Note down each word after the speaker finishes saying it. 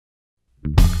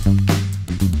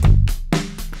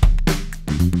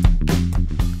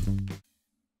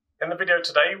video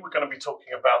today, we're going to be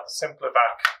talking about the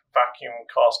SimpliVac vacuum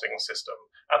casting system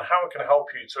and how it can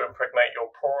help you to impregnate your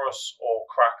porous or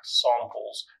cracked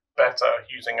samples better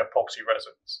using epoxy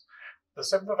resins. The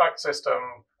SimpliVac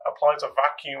system applies a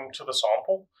vacuum to the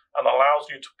sample and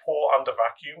allows you to pour under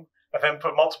vacuum and then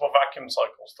put multiple vacuum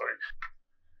cycles through.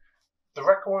 The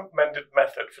recommended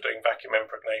method for doing vacuum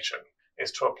impregnation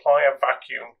is to apply a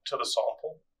vacuum to the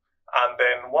sample, and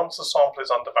then once the sample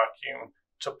is under vacuum,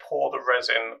 to pour the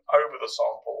resin over the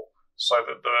sample so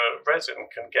that the resin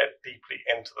can get deeply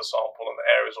into the sample and the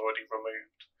air is already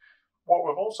removed. What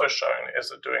we've also shown is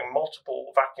that doing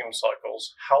multiple vacuum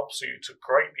cycles helps you to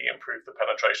greatly improve the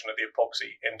penetration of the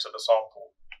epoxy into the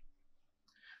sample.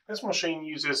 This machine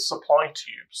uses supply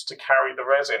tubes to carry the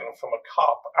resin from a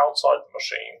cup outside the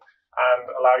machine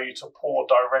and allow you to pour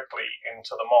directly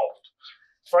into the mold.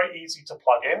 It's very easy to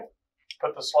plug in.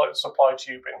 Put the supply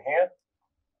tube in here,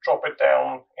 drop it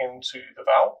down into the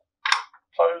valve,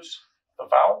 close the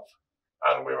valve,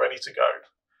 and we're ready to go.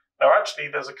 Now actually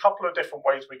there's a couple of different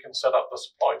ways we can set up the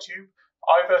supply tube,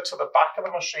 either to the back of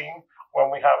the machine when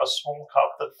we have a small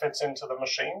cup that fits into the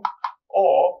machine,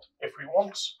 or if we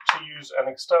want to use an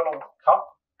external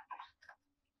cup,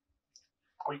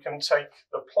 we can take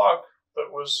the plug that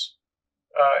was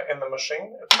in the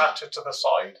machine, attach it to the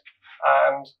side,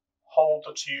 and hold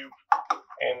the tube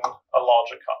in a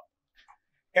larger cup.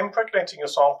 Impregnating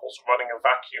your samples running a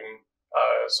vacuum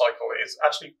cycle is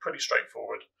actually pretty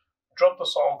straightforward. Drop the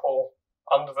sample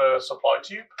under the supply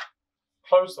tube,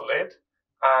 close the lid,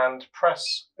 and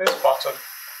press this button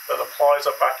that applies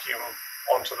a vacuum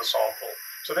onto the sample.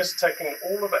 So this is taking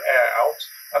all of the air out,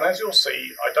 and as you'll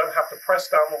see, I don't have to press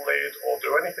down the lid or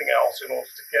do anything else in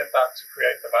order to get that to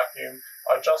create the vacuum.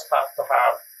 I just have to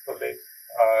have the lid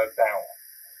down.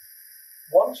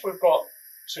 Once we've got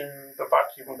to the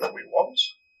vacuum that we want,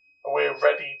 we're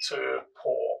ready to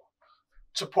pour.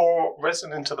 To pour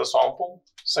resin into the sample,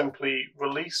 simply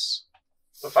release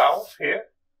the valve here.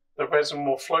 The resin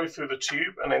will flow through the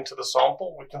tube and into the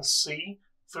sample. We can see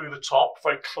through the top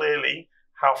very clearly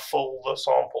how full the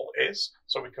sample is,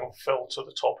 so we can fill to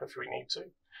the top if we need to.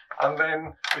 And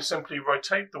then we simply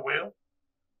rotate the wheel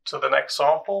to the next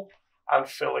sample and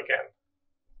fill again.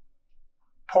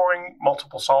 Pouring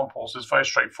multiple samples is very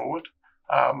straightforward.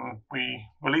 We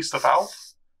release the valve,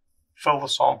 fill the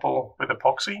sample with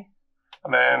epoxy,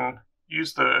 and then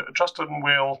use the adjusting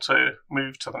wheel to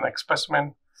move to the next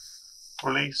specimen,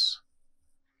 release,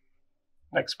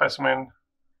 next specimen,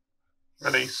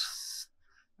 release,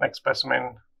 next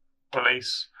specimen,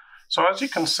 release. So as you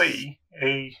can see,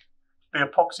 the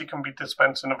epoxy can be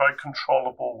dispensed in a very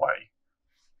controllable way.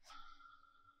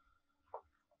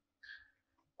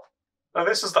 Now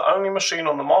this is the only machine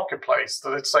on the marketplace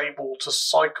that it's able to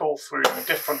cycle through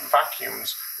different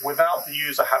vacuums without the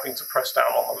user having to press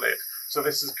down on the lid. So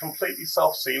this is completely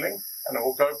self-sealing, and it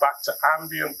will go back to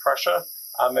ambient pressure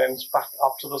and then back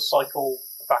up to the cycle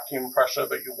vacuum pressure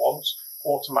that you want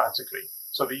automatically.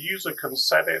 So the user can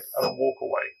set it and walk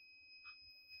away.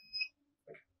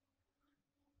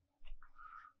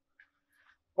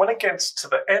 When it gets to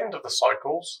the end of the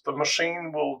cycles, the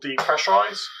machine will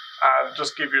depressurize and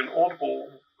just give you an audible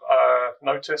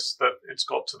notice that it's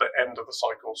got to the end of the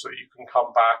cycle, so you can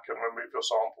come back and remove your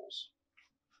samples.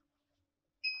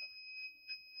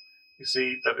 You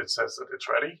see that it says that it's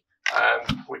ready,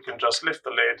 and we can just lift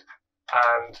the lid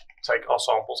and take our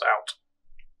samples out.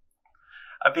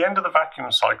 At the end of the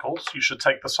vacuum cycles, you should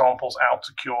take the samples out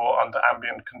to cure under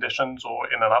ambient conditions or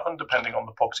in an oven, depending on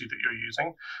the epoxy that you're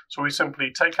using. So we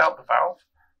simply take out the valve,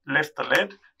 lift the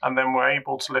lid, and then we're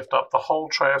able to lift up the whole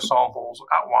tray of samples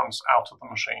at once out of the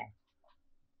machine.